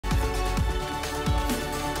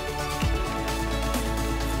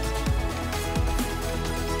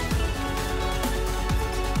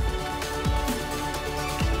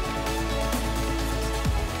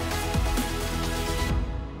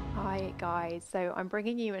eyes. So I'm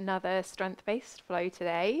bringing you another strength-based flow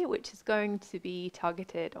today, which is going to be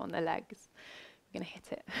targeted on the legs. We're going to hit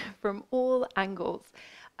it from all angles.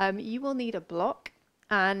 You will need a block,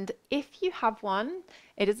 and if you have one,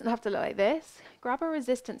 it doesn't have to look like this. Grab a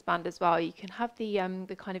resistance band as well. You can have the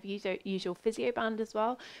kind of usual physio band as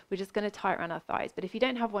well. We're just going to tie it around our thighs. But if you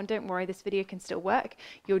don't have one, don't worry, this video can still work.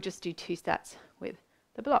 You'll just do 2 sets with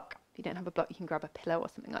the block. If you don't have a block, you can grab a pillow or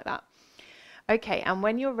something like that. Okay, and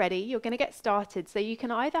when you're ready, you're going to get started. So you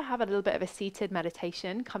can either have a little bit of a seated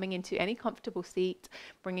meditation, coming into any comfortable seat,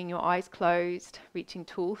 bringing your eyes closed, reaching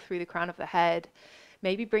tall through the crown of the head,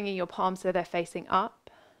 maybe bringing your palms so they're facing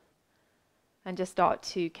up, and just start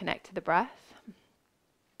to connect to the breath.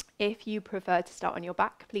 If you prefer to start on your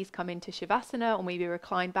back, please come into Shavasana or maybe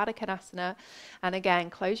reclined Baddha Konasana. And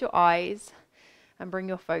again, close your eyes and bring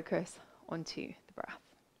your focus onto the breath.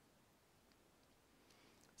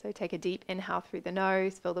 So take a deep inhale through the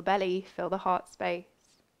nose, fill the belly, fill the heart space.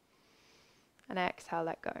 And exhale,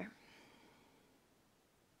 let go.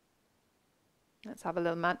 Let's have a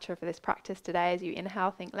little mantra for this practice today. As you inhale,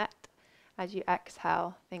 think let. As you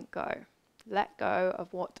exhale, think go. Let go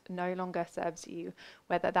of what no longer serves you,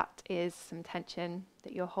 whether that is some tension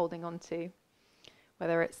that you're holding on to,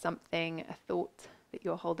 whether it's something, a thought that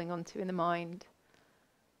you're holding on to in the mind,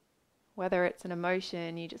 whether it's an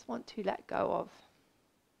emotion you just want to let go of.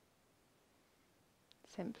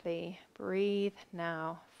 Simply breathe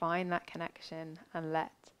now, find that connection and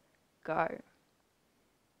let go.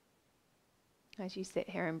 As you sit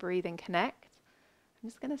here and breathe and connect, I'm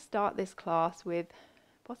just going to start this class with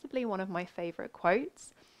possibly one of my favorite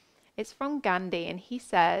quotes. It's from Gandhi, and he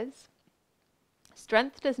says,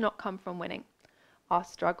 "Strength does not come from winning. Our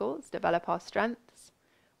struggles develop our strengths.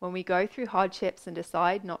 When we go through hardships and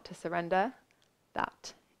decide not to surrender,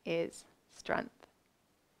 that is strength."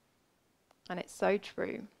 And it's so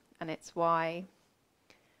true, and it's why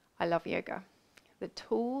I love yoga. The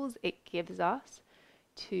tools it gives us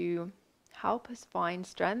to help us find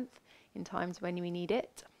strength in times when we need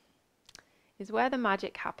it is where the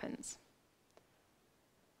magic happens.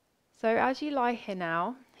 So as you lie here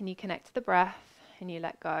now and you connect to the breath and you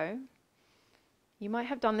let go, you might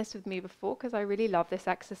have done this with me before because I really love this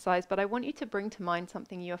exercise, but I want you to bring to mind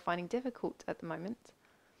something you are finding difficult at the moment.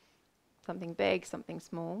 Something big, something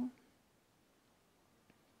small.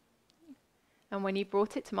 And when you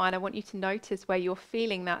brought it to mind, I want you to notice where you're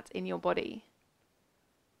feeling that in your body.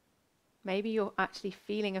 Maybe you're actually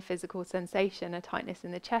feeling a physical sensation, a tightness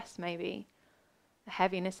in the chest maybe, a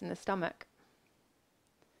heaviness in the stomach.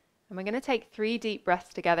 And we're going to take 3 deep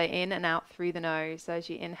breaths together, in and out through the nose. So as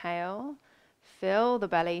you inhale, fill the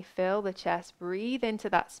belly, fill the chest, breathe into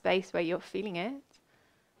that space where you're feeling it.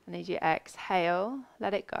 And as you exhale,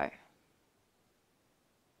 let it go.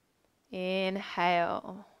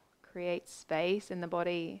 Inhale. Create space in the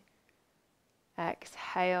body.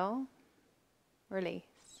 Exhale. Release.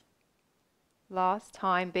 Last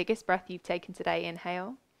time, biggest breath you've taken today.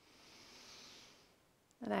 Inhale.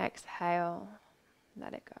 And exhale.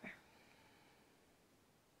 Let it go.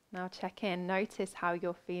 Now check in. Notice how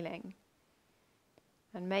you're feeling.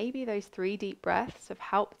 And maybe those 3 deep breaths have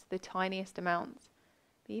helped the tiniest amounts.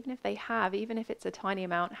 But even if they have, even if it's a tiny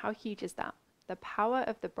amount, how huge is that? The power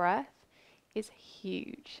of the breath is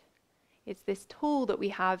huge. It's this tool that we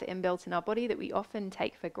have inbuilt in our body that we often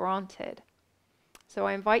take for granted. So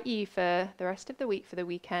I invite you for the rest of the week, for the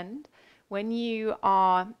weekend, when you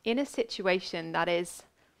are in a situation that is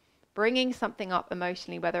bringing something up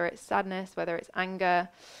emotionally, whether it's sadness, whether it's anger,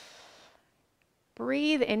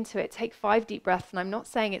 breathe into it. Take 5 deep breaths. And I'm not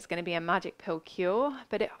saying it's going to be a magic pill cure,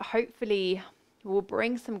 but it hopefully will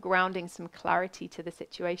bring some grounding, some clarity to the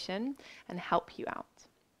situation and help you out.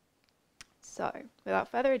 So, without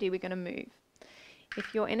further ado, we're going to move.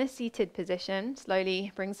 If you're in a seated position,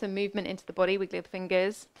 slowly bring some movement into the body, wiggle the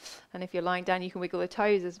fingers. And if you're lying down, you can wiggle the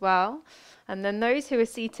toes as well. And then those who are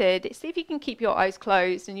seated, see if you can keep your eyes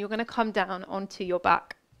closed, and you're going to come down onto your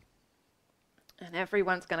back. And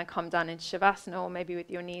everyone's going to come down in Shavasana, or maybe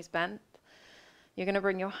with your knees bent. You're going to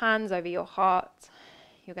bring your hands over your heart.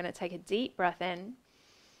 You're going to take a deep breath in.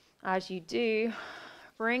 As you do,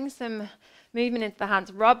 bring some movement into the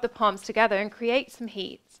hands, rub the palms together and create some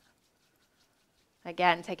heat.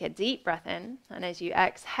 Again, take a deep breath in, and as you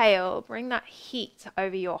exhale, bring that heat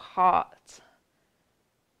over your heart.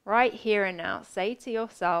 Right here and now, say to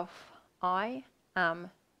yourself, I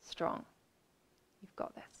am strong. You've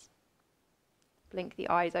got this. Blink the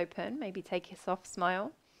eyes open, maybe take a soft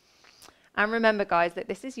smile. And remember, guys, that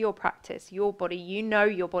this is your practice, your body. You know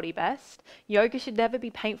your body best. Yoga should never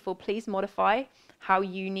be painful. Please modify how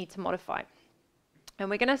you need to modify. And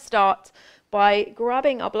we're going to start by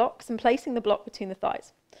grabbing our blocks and placing the block between the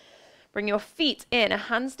thighs. Bring your feet in a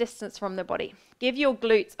hand's distance from the body. Give your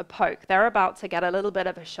glutes a poke. They're about to get a little bit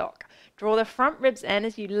of a shock. Draw the front ribs in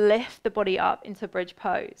as you lift the body up into bridge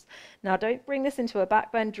pose. Now don't bring this into a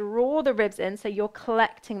back bend. Draw the ribs in so you're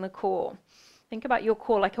collecting the core. Think about your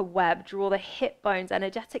core like a web. Draw the hip bones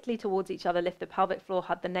energetically towards each other. Lift the pelvic floor,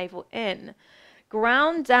 hug the navel in.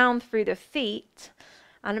 Ground down through the feet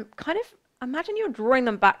and kind of imagine you're drawing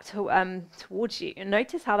them back to, towards you, and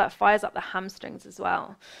notice how that fires up the hamstrings as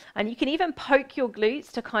well. And you can even poke your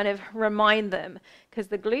glutes to kind of remind them, because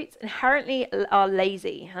the glutes inherently are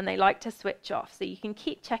lazy and they like to switch off, so you can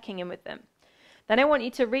keep checking in with them. Then I want you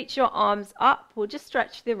to reach your arms up. We'll just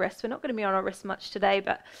stretch the wrists. We're not going to be on our wrists much today,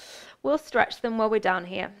 but we'll stretch them while we're down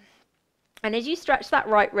here. And as you stretch that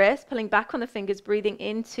right wrist, pulling back on the fingers, breathing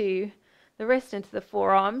into the wrist, into the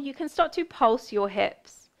forearm, you can start to pulse your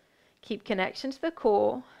hips. Keep connection to the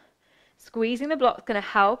core. Squeezing the block is going to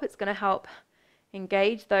help. It's going to help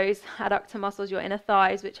engage those adductor muscles, your inner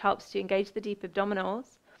thighs, which helps to engage the deep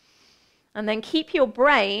abdominals. And then keep your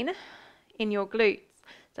brain in your glutes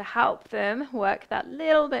to help them work that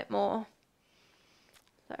little bit more.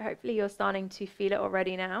 So hopefully you're starting to feel it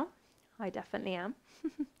already now. I definitely am.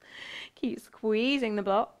 Keep squeezing the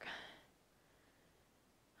block.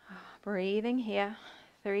 Breathing here.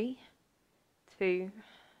 3, 2,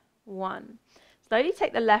 1. Slowly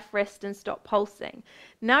take the left wrist and stop pulsing.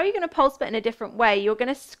 Now you're going to pulse, but in a different way. You're going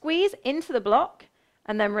to squeeze into the block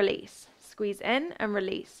and then release. Squeeze in and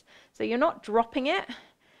release. So you're not dropping it,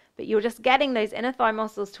 but you're just getting those inner thigh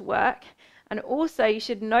muscles to work. And also you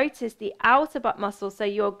should notice the outer butt muscle, so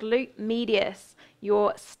your glute medius,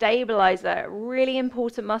 your stabilizer, really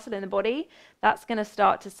important muscle in the body, that's going to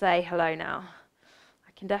start to say hello now.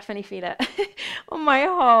 I can definitely feel it on my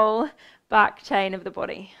whole back chain of the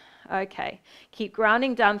body. Okay, keep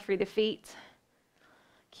grounding down through the feet.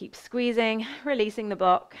 Keep squeezing, releasing the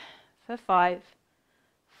block for 5,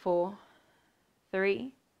 4,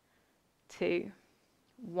 3, 2,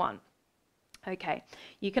 1. Okay,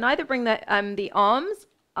 you can either bring the arms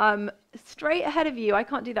straight ahead of you. I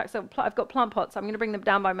can't do that because I've got plant pots, so I'm going to bring them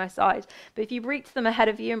down by my side. But if you reach them ahead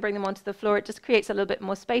of you and bring them onto the floor, it just creates a little bit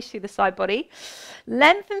more space through the side body.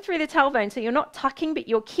 Lengthen through the tailbone, so you're not tucking, but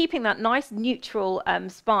you're keeping that nice neutral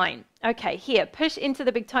spine. Okay, here, push into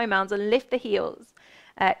the big toe mounds and lift the heels.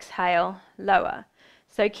 Exhale, lower.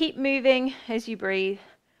 So keep moving as you breathe.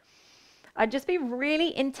 And just be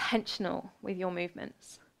really intentional with your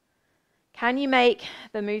movements. Can you make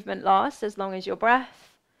the movement last as long as your breath?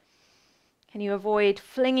 Can you avoid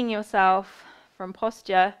flinging yourself from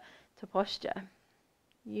posture to posture?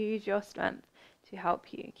 Use your strength to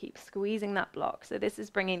help you. Keep squeezing that block. So this is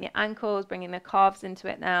bringing the ankles, bringing the calves into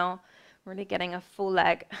it now. Really getting a full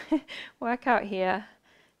leg workout here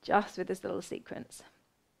just with this little sequence.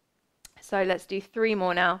 So let's do 3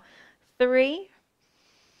 more now. 3,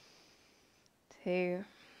 2,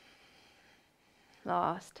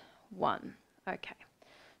 last 1. Okay.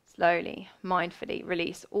 Slowly, mindfully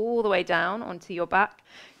release all the way down onto your back.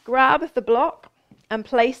 Grab the block and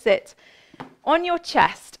place it on your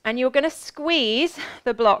chest, and you're going to squeeze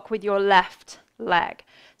the block with your left leg.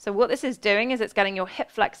 So what this is doing is it's getting your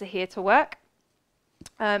hip flexor here to work.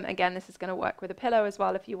 Again, this is going to work with a pillow as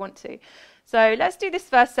well if you want to. So let's do this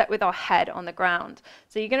first set with our head on the ground.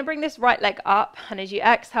 So you're going to bring this right leg up, and as you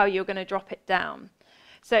exhale, you're going to drop it down.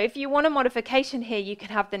 So if you want a modification here, you can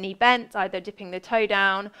have the knee bent, either dipping the toe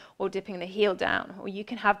down or dipping the heel down, or you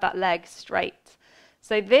can have that leg straight.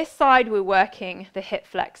 So this side, we're working the hip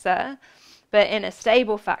flexor, but in a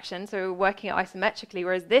stable fashion, so we're working it isometrically,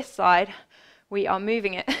 whereas this side, we are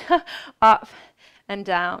moving it up and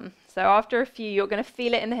down. So after a few, you're going to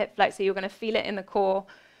feel it in the hip flexor, you're going to feel it in the core.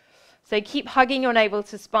 So keep hugging your navel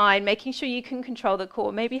to spine, making sure you can control the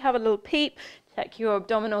core. Maybe have a little peep. Check your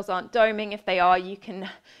abdominals aren't doming. If they are, you can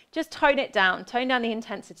just tone it down, tone down the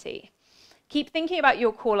intensity. Keep thinking about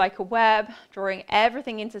your core like a web, drawing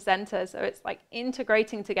everything into center, so it's like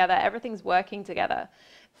integrating together, everything's working together.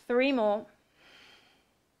 3 more,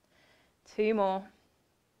 2 more,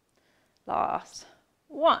 last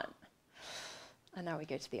 1. And now we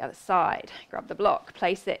go to the other side. Grab the block,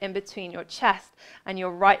 place it in between your chest and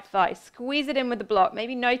your right thigh. Squeeze it in with the block.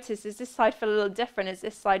 Maybe notice, does this side feel a little different? Is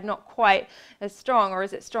this side not quite as strong, or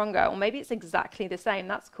is it stronger? Or maybe it's exactly the same.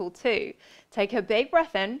 That's cool too. Take a big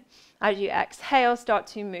breath in. As you exhale, start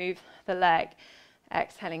to move the leg.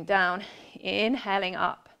 Exhaling down, inhaling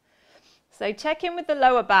up. So check in with the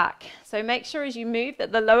lower back. So make sure as you move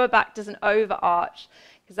that the lower back doesn't overarch,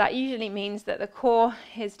 because that usually means that the core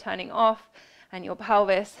is turning off and your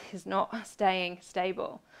pelvis is not staying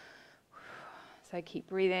stable. So keep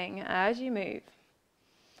breathing as you move.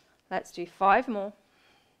 Let's do 5 more.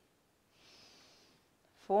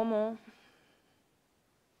 4 more.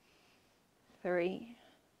 3.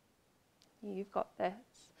 You've got this.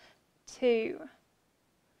 2.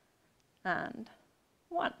 And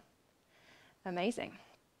 1. Amazing.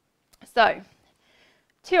 So,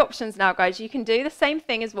 2 options now, guys. You can do the same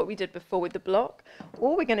thing as what we did before with the block,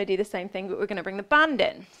 or we're going to do the same thing, but we're going to bring the band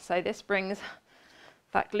in. So this brings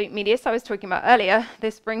that glute medius I was talking about earlier.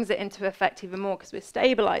 This brings it into effect even more because we're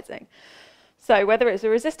stabilizing. So whether it's a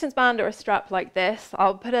resistance band or a strap like this,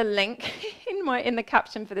 I'll put a link in the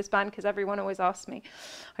caption for this band because everyone always asks me.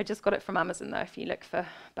 I just got it from Amazon though, if you look for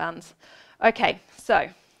bands. Okay, so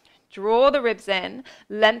draw the ribs in,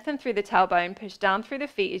 lengthen through the tailbone, push down through the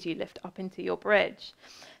feet as you lift up into your bridge.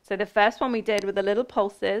 So the first one we did with the little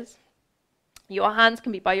pulses. Your hands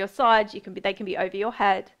can be by your sides, they can be over your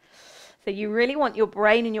head. So you really want your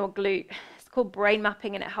brain and your glute. It's called brain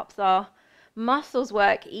mapping and it helps our muscles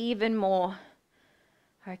work even more.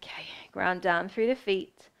 Okay, ground down through the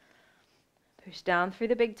feet. Push down through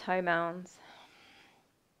the big toe mounds.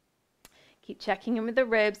 Keep checking in with the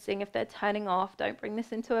ribs, seeing if they're turning off. Don't bring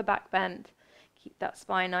this into a back bend. Keep that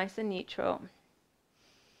spine nice and neutral.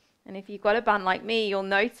 And if you've got a band like me, you'll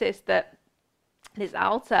notice that this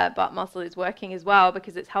outer butt muscle is working as well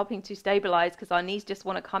because it's helping to stabilize because our knees just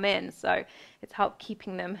want to come in. So it's helped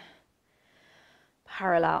keeping them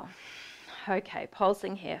parallel. Okay,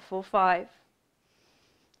 pulsing here for 5,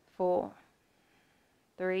 4,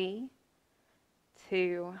 3,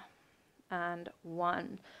 2, and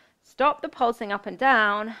 1. Stop the pulsing up and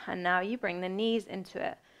down, and now you bring the knees into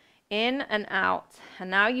it. In and out.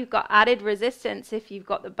 And now you've got added resistance if you've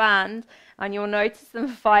got the band, and you'll notice them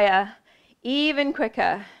fire even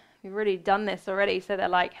quicker. We've already done this already, so they're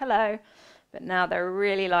like, hello. But now they're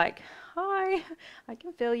really like, hi, I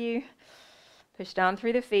can feel you. Push down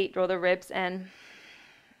through the feet, draw the ribs in.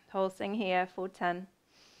 Pulsing here for 10,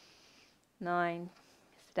 9.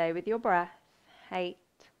 Stay with your breath. 8,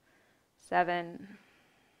 7,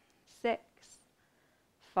 6,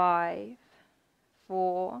 5,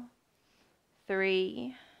 4,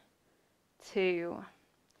 3, 2,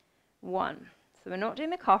 1. So we're not doing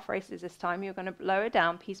the calf races this time. You're going to lower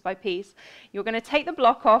down piece by piece. You're going to take the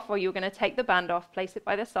block off or you're going to take the band off, place it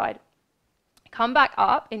by the side. Come back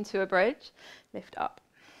up into a bridge, lift up.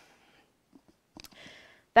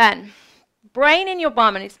 Then, brain in your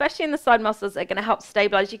bum, and especially in the side muscles, are going to help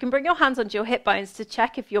stabilize. You can bring your hands onto your hip bones to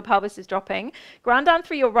check if your pelvis is dropping. Ground down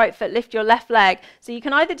through your right foot, lift your left leg. So you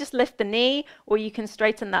can either just lift the knee or you can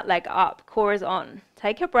straighten that leg up. Core is on.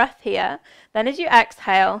 Take a breath here. Then as you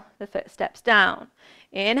exhale, the foot steps down.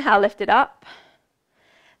 Inhale, lift it up.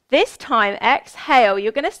 This time, exhale,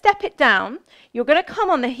 you're going to step it down. You're going to come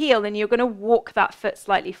on the heel and you're going to walk that foot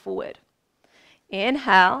slightly forward.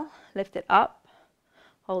 Inhale, lift it up.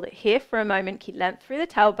 Hold it here for a moment. Keep length through the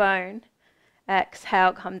tailbone.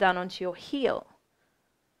 Exhale, come down onto your heel.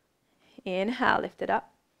 Inhale, lift it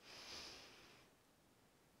up.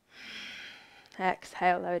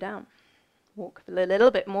 Exhale, lower down. Walk a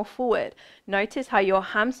little bit more forward. Notice how your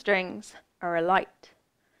hamstrings are alight.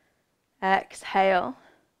 Exhale.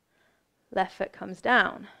 Left foot comes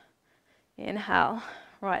down. Inhale,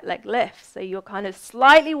 right leg lifts. So you're kind of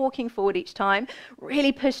slightly walking forward each time.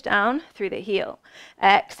 Really push down through the heel.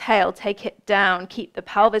 Exhale, take it down. Keep the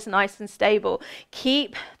pelvis nice and stable.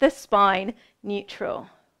 Keep the spine neutral.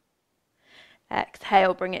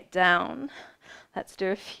 Exhale, bring it down. Let's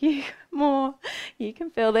do a few more. You can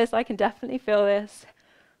feel this. I can definitely feel this.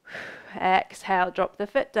 Exhale, drop the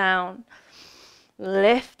foot down.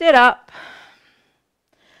 Lift it up.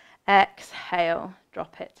 Exhale,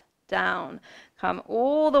 drop it down. Come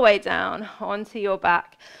all the way down onto your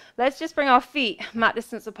back. Let's just bring our feet mat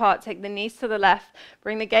distance apart. Take the knees to the left.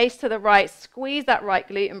 Bring the gaze to the right. Squeeze that right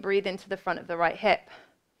glute and breathe into the front of the right hip.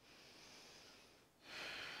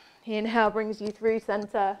 Inhale brings you through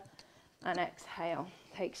center. And exhale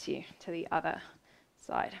takes you to the other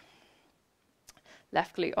side.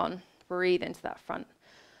 Left glute on. Breathe into that front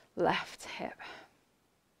left hip.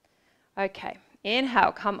 Okay.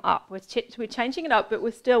 Inhale, come up. We're changing it up, but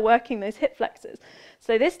we're still working those hip flexors.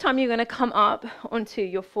 So this time you're going to come up onto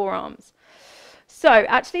your forearms. So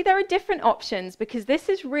actually there are different options because this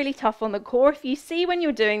is really tough on the core. If you see when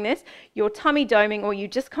you're doing this, you're tummy doming or you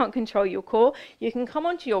just can't control your core, you can come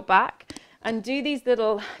onto your back and do these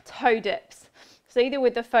little toe dips. So either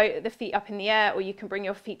with the feet up in the air or you can bring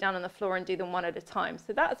your feet down on the floor and do them one at a time.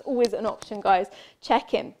 So that's always an option, guys.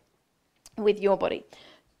 Check in with your body.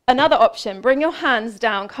 Another option, bring your hands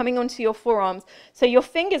down, coming onto your forearms. So your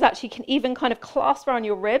fingers actually can even kind of clasp around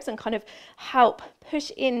your ribs and kind of help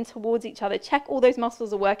push in towards each other. Check all those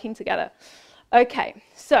muscles are working together. Okay,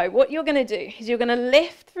 so what you're going to do is you're going to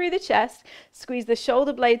lift through the chest, squeeze the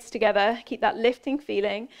shoulder blades together, keep that lifting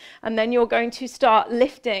feeling, and then you're going to start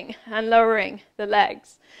lifting and lowering the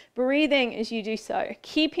legs. Breathing as you do so,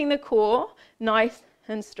 keeping the core nice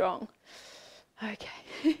and strong.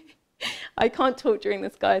 Okay. I can't talk during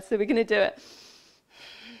this, guys, so we're going to do it.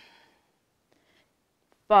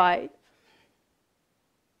 5,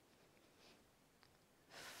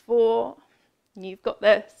 4, you've got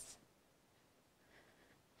this.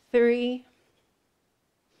 3,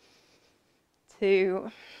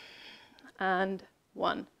 2, and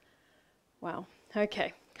 1. Wow.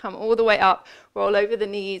 Okay, come all the way up, roll over the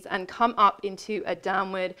knees, and come up into a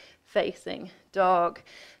downward facing dog.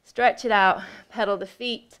 Stretch it out, pedal the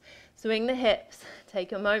feet, swing the hips,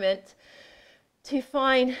 take a moment to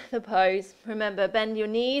find the pose. Remember, bend your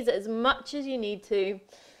knees as much as you need to.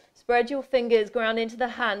 Spread your fingers, ground into the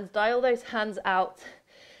hands, dial those hands out,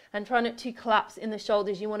 and try not to collapse in the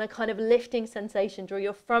shoulders. You want a kind of lifting sensation. Draw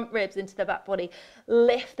your front ribs into the back body.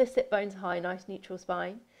 Lift the sit bones high, nice neutral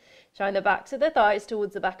spine. Shine the backs of the thighs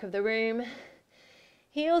towards the back of the room.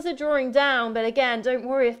 Heels are drawing down, but again, don't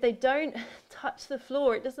worry if they don't touch the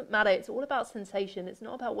floor. It doesn't matter. It's all about sensation. It's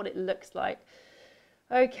not about what it looks like.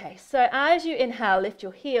 Okay, so as you inhale, lift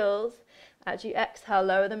your heels. As you exhale,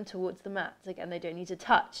 lower them towards the mat. Again, they don't need to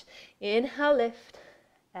touch. Inhale, lift.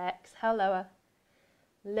 Exhale, lower.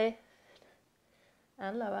 Lift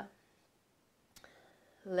and lower.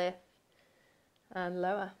 Lift and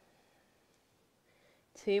lower.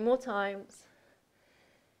 2 more times.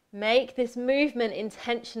 Make this movement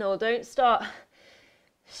intentional. Don't start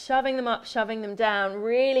shoving them up, shoving them down.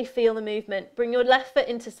 Really feel the movement. Bring your left foot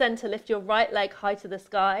into center. Lift your right leg high to the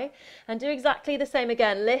sky. And do exactly the same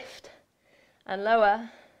again. Lift and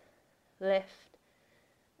lower. Lift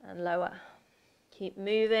and lower. Keep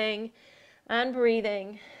moving and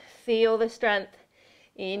breathing. Feel the strength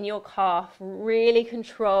in your calf. Really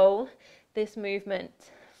control this movement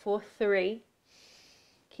for 3.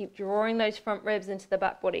 Keep drawing those front ribs into the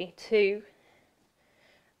back body. 2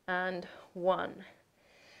 and 1.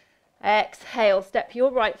 Exhale, step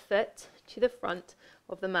your right foot to the front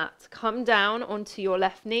of the mat. Come down onto your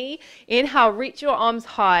left knee. Inhale, reach your arms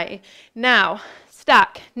high. Now,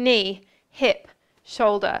 stack, knee, hip,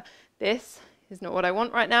 shoulder. This is not what I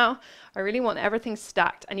want right now. I really want everything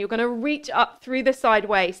stacked. And you're going to reach up through the side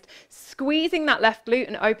waist, squeezing that left glute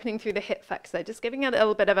and opening through the hip flexor. Just giving it a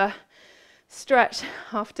little bit of a stretch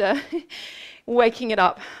after waking it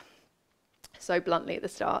up so bluntly at the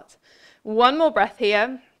start. 1 more breath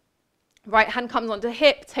here. Right hand comes onto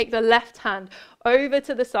hip. Take the left hand over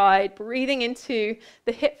to the side, breathing into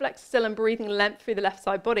the hip flexor still and breathing length through the left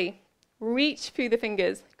side body. Reach through the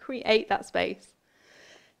fingers. Create that space.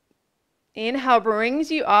 Inhale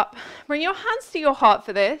brings you up. Bring your hands to your heart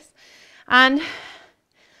for this. And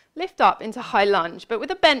lift up into high lunge, but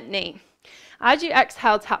with a bent knee. As you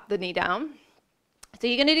exhale, tap the knee down. So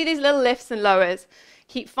you're going to do these little lifts and lowers.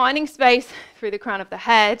 Keep finding space through the crown of the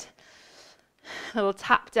head. A little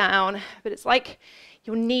tap down, but it's like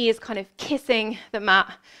your knee is kind of kissing the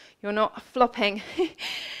mat. You're not flopping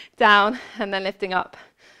down and then lifting up.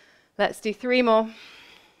 Let's do 3 more.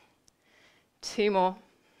 2 more.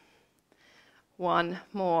 1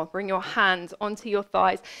 more. Bring your hands onto your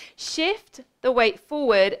thighs. Shift the weight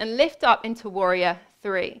forward and lift up into warrior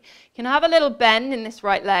 3. You can have a little bend in this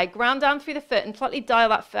right leg. Ground down through the foot and slightly dial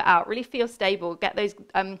that foot out. Really feel stable. Get those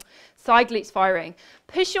side glutes firing.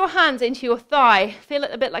 Push your hands into your thigh. Feel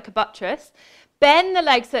it a bit like a buttress. Bend the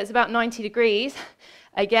leg so it's about 90 degrees.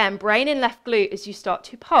 Again, brain in left glute as you start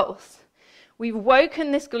to pulse. We've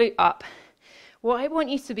woken this glute up. What I want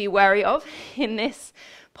you to be wary of in this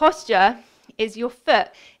posture is your foot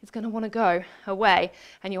is going to want to go away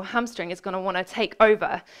and your hamstring is going to want to take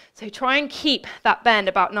over. So try and keep that bend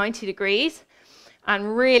about 90 degrees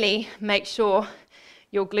and really make sure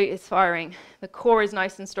your glute is firing. The core is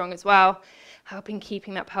nice and strong as well, helping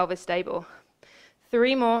keeping that pelvis stable.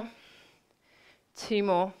 3 more, 2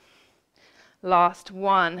 more. Last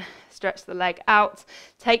 1. Stretch the leg out.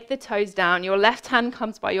 Take the toes down. Your left hand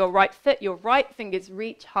comes by your right foot. Your right fingers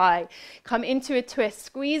reach high. Come into a twist.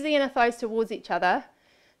 Squeeze the inner thighs towards each other.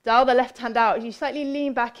 Dial the left hand out as you slightly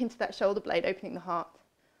lean back into that shoulder blade, opening the heart.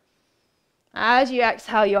 As you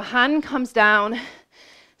exhale, your hand comes down.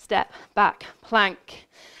 Step back, plank.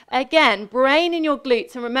 Again, brain in your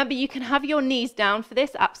glutes. And remember, you can have your knees down for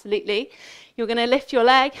this, absolutely. You're going to lift your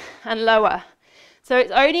leg and lower. So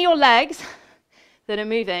it's only your legs that are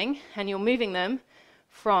moving, and you're moving them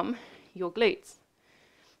from your glutes.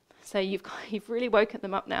 So you've really woken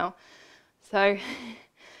them up now. So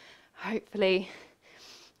hopefully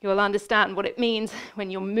you'll understand what it means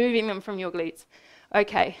when you're moving them from your glutes.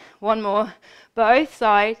 Okay, one more. Both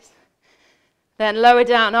sides. Then lower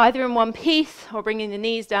down either in one piece or bringing the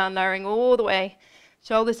knees down, lowering all the way.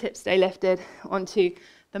 Shoulders, hips stay lifted onto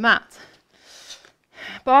the mat.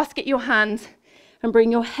 Basket your hands and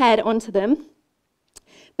bring your head onto them.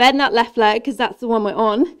 Bend that left leg because that's the one we're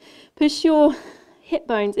on. Push your hip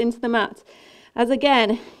bones into the mat as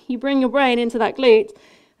again you bring your brain into that glute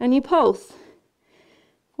and you pulse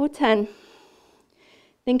for 10.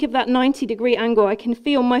 Think of that 90-degree angle. I can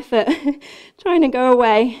feel my foot trying to go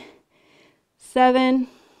away. 7,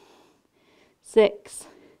 6,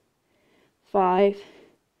 5,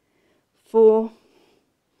 4,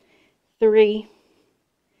 3,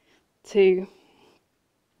 2,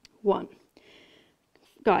 1.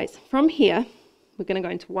 Guys, from here, we're going to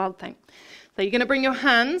go into wild thing. So you're going to bring your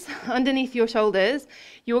hands underneath your shoulders.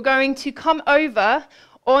 You're going to come over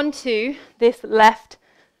onto this left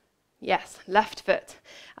foot.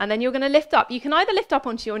 And then you're going to lift up. You can either lift up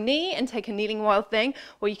onto your knee and take a kneeling wild thing,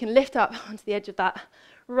 or you can lift up onto the edge of that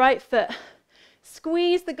right foot.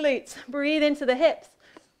 Squeeze the glutes. Breathe into the hips.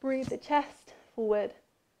 Breathe the chest forward.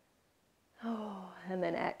 Oh, and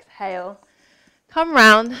then exhale. Come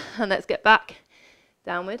round and let's get back.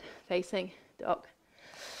 Downward facing dog.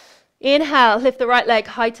 Inhale, lift the right leg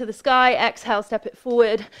high to the sky. Exhale, step it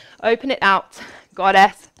forward. Open it out.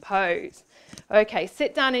 Goddess pose. Okay,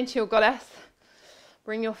 sit down into your goddess.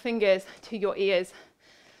 Bring your fingers to your ears.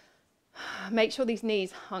 Make sure these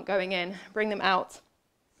knees aren't going in. Bring them out.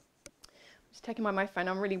 I'm just taking my microphone.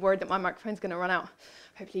 I'm really worried that my microphone's going to run out.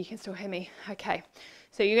 Hopefully you can still hear me. Okay,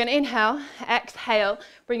 so you're going to inhale, exhale.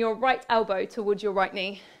 Bring your right elbow towards your right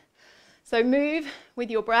knee. So move with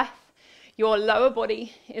your breath. Your lower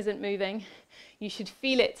body isn't moving. You should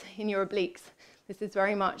feel it in your obliques. This is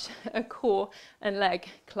very much a core and leg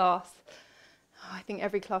class. I think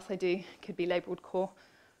every class I do could be labelled core.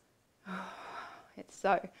 It's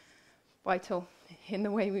so vital in the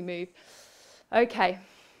way we move. Okay,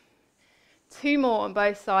 2 more on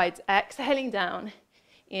both sides. Exhaling down,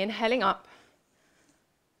 inhaling up.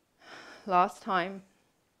 Last time.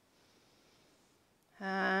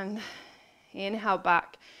 And inhale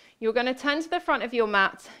back. You're going to turn to the front of your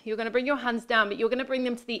mat. You're going to bring your hands down, but you're going to bring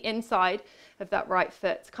them to the inside of that right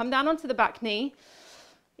foot. Come down onto the back knee.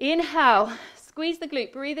 Inhale. Squeeze the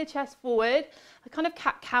glute, breathe the chest forward, a kind of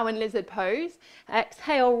cat, cow and lizard pose.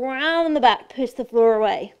 Exhale, round the back, push the floor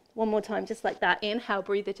away. One more time, just like that. Inhale,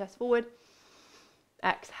 breathe the chest forward.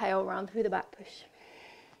 Exhale, round through the back, push.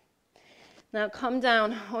 Now come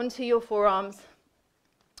down onto your forearms,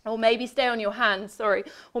 or maybe stay on your hands, or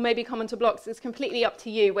maybe come onto blocks. It's completely up to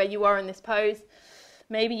you where you are in this pose.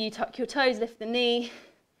 Maybe you tuck your toes, lift the knee.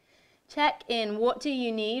 Check in, what do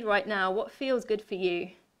you need right now? What feels good for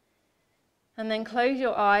you? And then close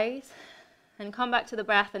your eyes and come back to the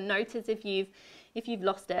breath and notice if you've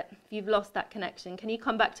lost it, if you've lost that connection. Can you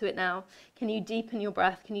come back to it now? Can you deepen your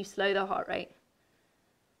breath? Can you slow the heart rate?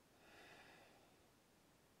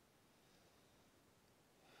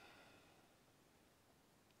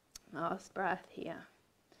 Last breath here.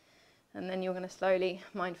 And then you're going to slowly,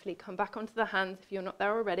 mindfully come back onto the hands if you're not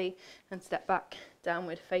there already and step back,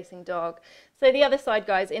 downward facing dog. So the other side,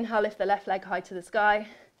 guys, inhale, lift the left leg high to the sky.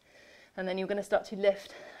 And then you're going to start to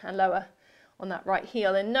lift and lower on that right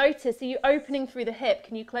heel. And notice, are you opening through the hip?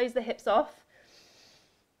 Can you close the hips off?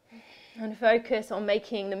 And focus on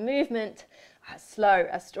making the movement as slow,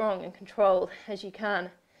 as strong and controlled as you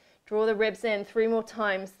can. Draw the ribs in 3 more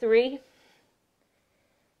times. 3,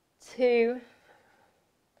 2,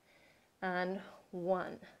 and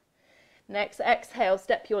 1. Next, exhale,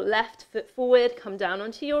 step your left foot forward, come down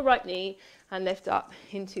onto your right knee and lift up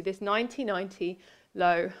into this 90-90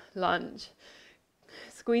 low lunge.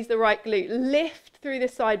 Squeeze the right glute, lift through the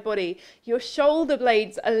side body. Your shoulder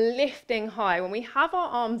blades are lifting high. When we have our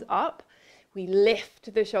arms up, we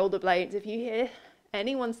lift the shoulder blades. If you hear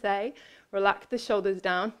anyone say, relax the shoulders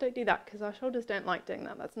down, don't do that because our shoulders don't like doing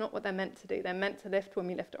that. That's not what they're meant to do. They're meant to lift when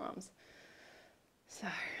we lift our arms. So,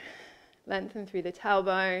 lengthen through the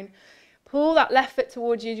tailbone. Pull that left foot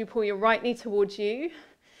towards you as you pull your right knee towards you.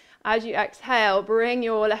 As you exhale, bring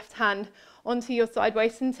your left hand onto your side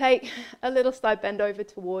waist and take a little side bend over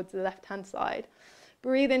towards the left hand side.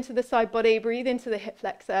 Breathe into the side body, breathe into the hip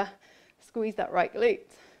flexor, squeeze that right glute.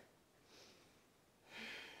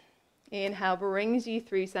 Inhale brings you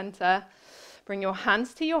through center. Bring your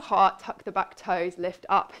hands to your heart, tuck the back toes, lift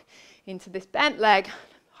up into this bent leg,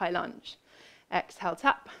 high lunge. Exhale,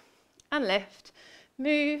 tap and lift,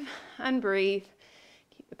 move and breathe.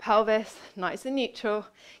 The pelvis nice and neutral.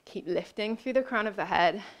 Keep lifting through the crown of the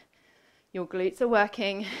head. Your glutes are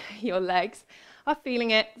working. Your legs are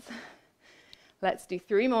feeling it. Let's do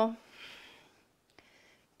 3 more.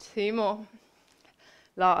 2 more.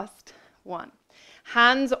 Last 1.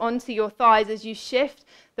 Hands onto your thighs as you shift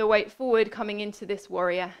the weight forward, coming into this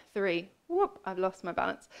warrior 3. Whoop, I've lost my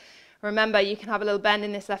balance. Remember, you can have a little bend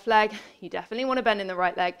in this left leg. You definitely want to bend in the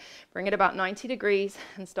right leg. Bring it about 90 degrees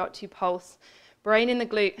and start to pulse. Brain in the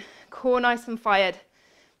glute, core nice and fired.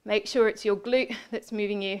 Make sure it's your glute that's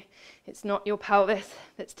moving you. It's not your pelvis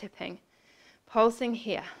that's tipping. Pulsing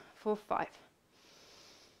here for 5,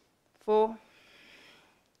 4,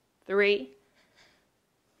 3,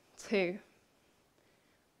 2,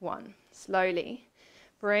 1. Slowly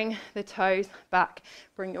bring the toes back.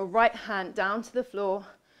 Bring your right hand down to the floor.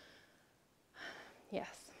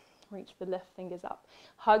 Yes, reach the left fingers up.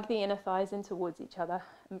 Hug the inner thighs in towards each other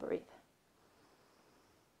and breathe.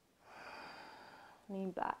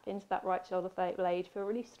 Lean back into that right shoulder blade. Feel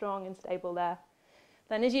really strong and stable there.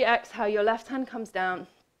 Then as you exhale, your left hand comes down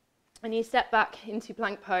and you step back into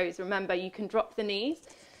plank pose. Remember, you can drop the knees.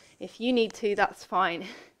 If you need to, that's fine.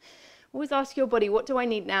 Always ask your body, what do I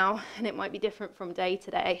need now? And it might be different from day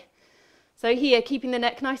to day. So here, keeping the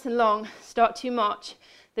neck nice and long, start to march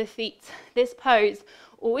the feet. This pose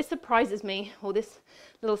always surprises me, or this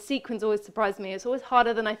little sequence always surprises me. It's always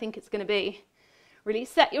harder than I think it's going to be. Really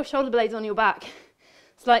set your shoulder blades on your back,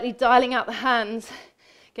 slightly dialing out the hands,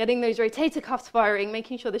 getting those rotator cuffs firing,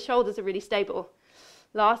 making sure the shoulders are really stable.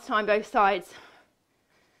 Last time, both sides.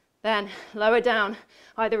 Then lower down,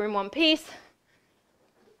 either in one piece,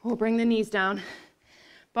 or bring the knees down.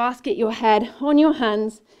 Basket your head on your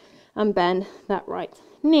hands and bend that right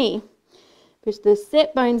knee. Push the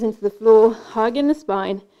sit bones into the floor, hug in the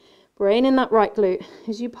spine, brain in that right glute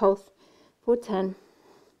as you pulse for 10,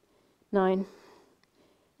 9,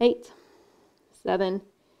 8, 7,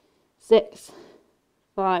 6,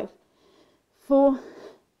 5, 4,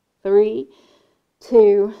 3,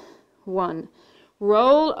 2, 1.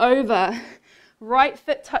 Roll over. Right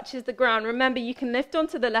foot touches the ground. Remember, you can lift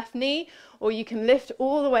onto the left knee or you can lift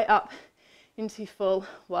all the way up into full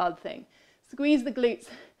wild thing. Squeeze the glutes.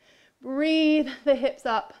 Breathe the hips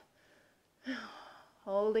up.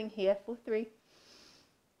 Holding here for 3,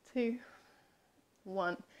 2,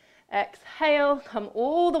 1. Exhale, come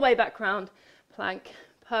all the way back round. Plank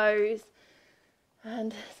pose.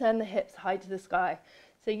 And send the hips high to the sky.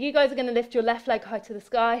 So you guys are going to lift your left leg high to the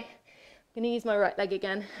sky. I'm going to use my right leg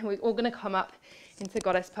again. And we're all going to come up into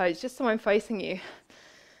goddess pose, just so I'm facing you.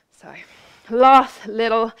 So, last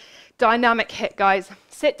little dynamic hit, guys.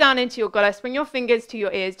 Sit down into your goddess. Bring your fingers to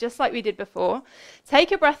your ears, just like we did before.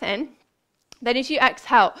 Take a breath in. Then as you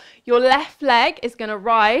exhale, your left leg is going to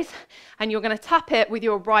rise, and you're going to tap it with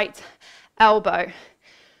your right elbow.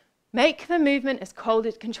 Make the movement as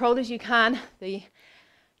controlled as you can. The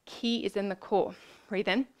key is in the core. Breathe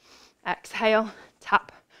in. Exhale.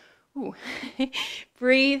 Tap. Ooh.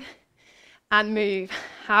 Breathe and move.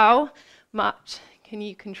 How much can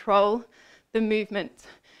you control the movement?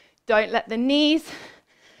 Don't let the knees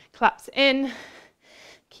collapse in.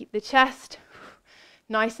 Keep the chest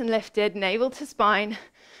nice and lifted, navel to spine,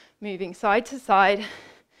 moving side to side.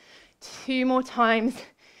 2 more times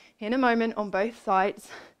in a moment on both sides.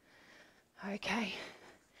 Okay.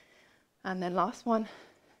 And then last one.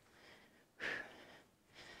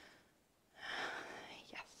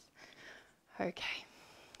 Yes. Okay.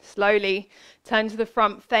 Slowly turn to the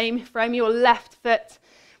front, frame your left foot,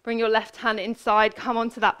 bring your left hand inside, come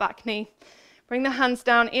onto that back knee. Bring the hands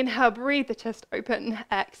down, inhale, breathe the chest open,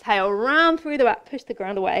 exhale, round through the back, push the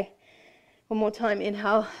ground away. One more time,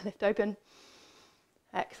 inhale, lift open,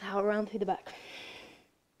 exhale, round through the back.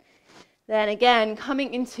 Then again,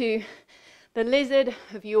 coming into the lizard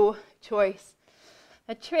of your choice.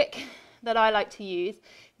 A trick that I like to use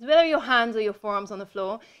is whether your hands or your forearms on the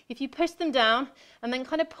floor, if you push them down and then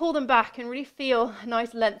kind of pull them back and really feel a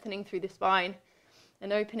nice lengthening through the spine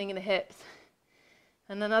and opening in the hips.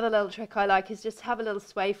 And another little trick I like is just have a little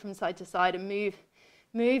sway from side to side and move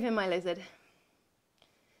in my lizard.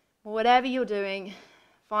 Whatever you're doing,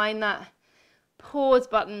 find that pause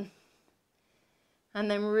button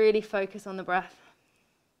and then really focus on the breath.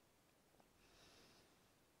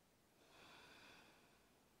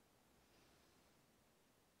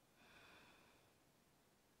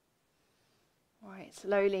 All right,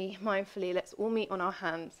 slowly, mindfully, let's all meet on our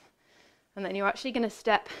hands. And then you're actually going to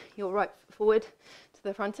step your right foot forward to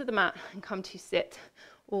the front of the mat and come to sit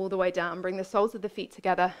all the way down. Bring the soles of the feet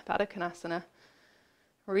together, Baddha Konasana.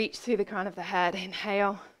 Reach through the crown of the head.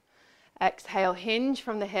 Inhale, exhale, hinge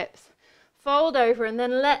from the hips. Fold over and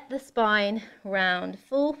then let the spine round.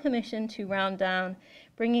 Full permission to round down,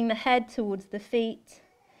 bringing the head towards the feet.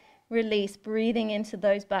 Release, breathing into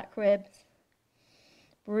those back ribs.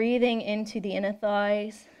 Breathing into the inner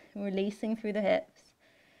thighs, releasing through the hips.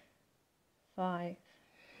 5,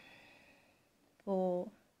 4,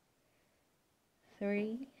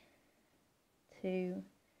 3, 2,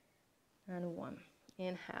 and 1.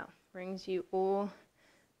 Inhale, brings you all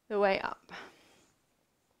the way up.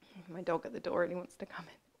 My dog at the door really wants to come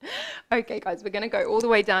in. Okay, guys, we're going to go all the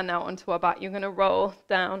way down now onto our back. You're going to roll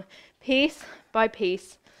down piece by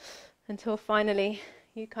piece until finally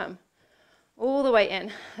you come all the way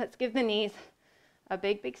in. Let's give the knees a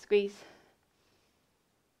big, big squeeze.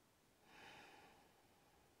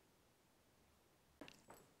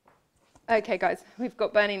 Okay, guys, we've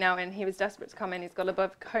got Bernie now in. He was desperate to come in. He's got a bit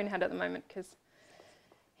of a cone head at the moment because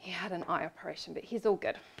he had an eye operation, but he's all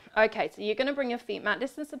good. Okay, so you're going to bring your feet mat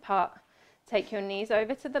distance apart. Take your knees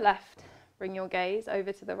over to the left. Bring your gaze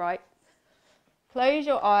over to the right. Close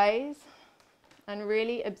your eyes and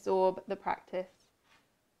really absorb the practice.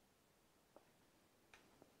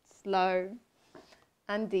 Slow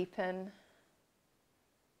and deepen.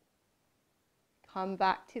 Come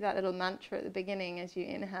back to that little mantra at the beginning as you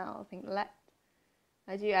inhale, think let.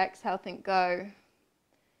 As you exhale, think go.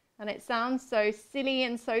 And it sounds so silly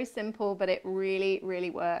and so simple, but it really,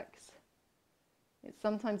 really works. It's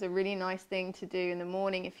sometimes a really nice thing to do in the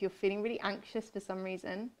morning if you're feeling really anxious for some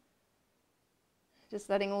reason.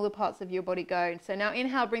 Just letting all the parts of your body go. So now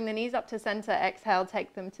inhale, bring the knees up to center. Exhale,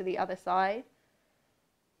 take them to the other side.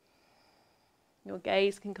 Your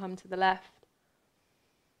gaze can come to the left.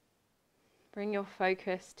 Bring your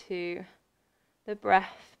focus to the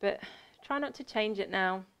breath, but try not to change it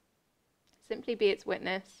now. Simply be its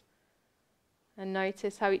witness and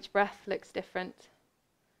notice how each breath looks different,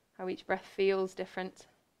 how each breath feels different.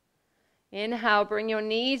 Inhale, bring your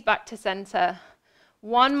knees back to center.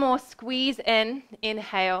 One more squeeze in,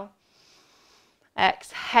 inhale.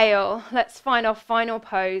 Exhale. Let's find our final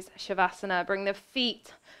pose, Shavasana. Bring the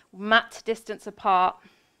feet mat distance apart.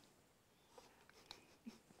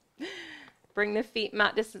 Bring the feet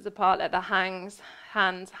mat distance apart. Let the hands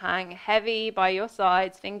hang heavy by your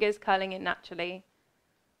sides, fingers curling in naturally.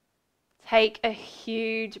 Take a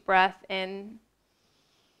huge breath in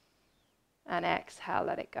and exhale,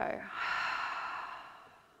 let it go.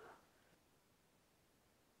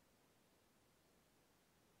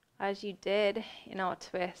 As you did in our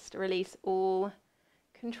twist, release all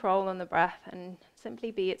control on the breath and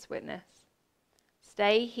simply be its witness.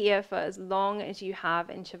 Stay here for as long as you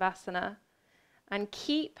have in Shavasana and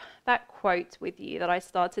keep that quote with you that I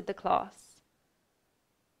started the class.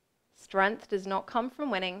 Strength does not come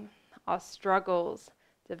from winning. Our struggles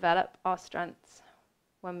develop our strengths.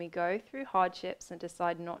 When we go through hardships and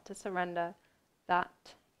decide not to surrender,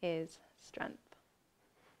 that is strength.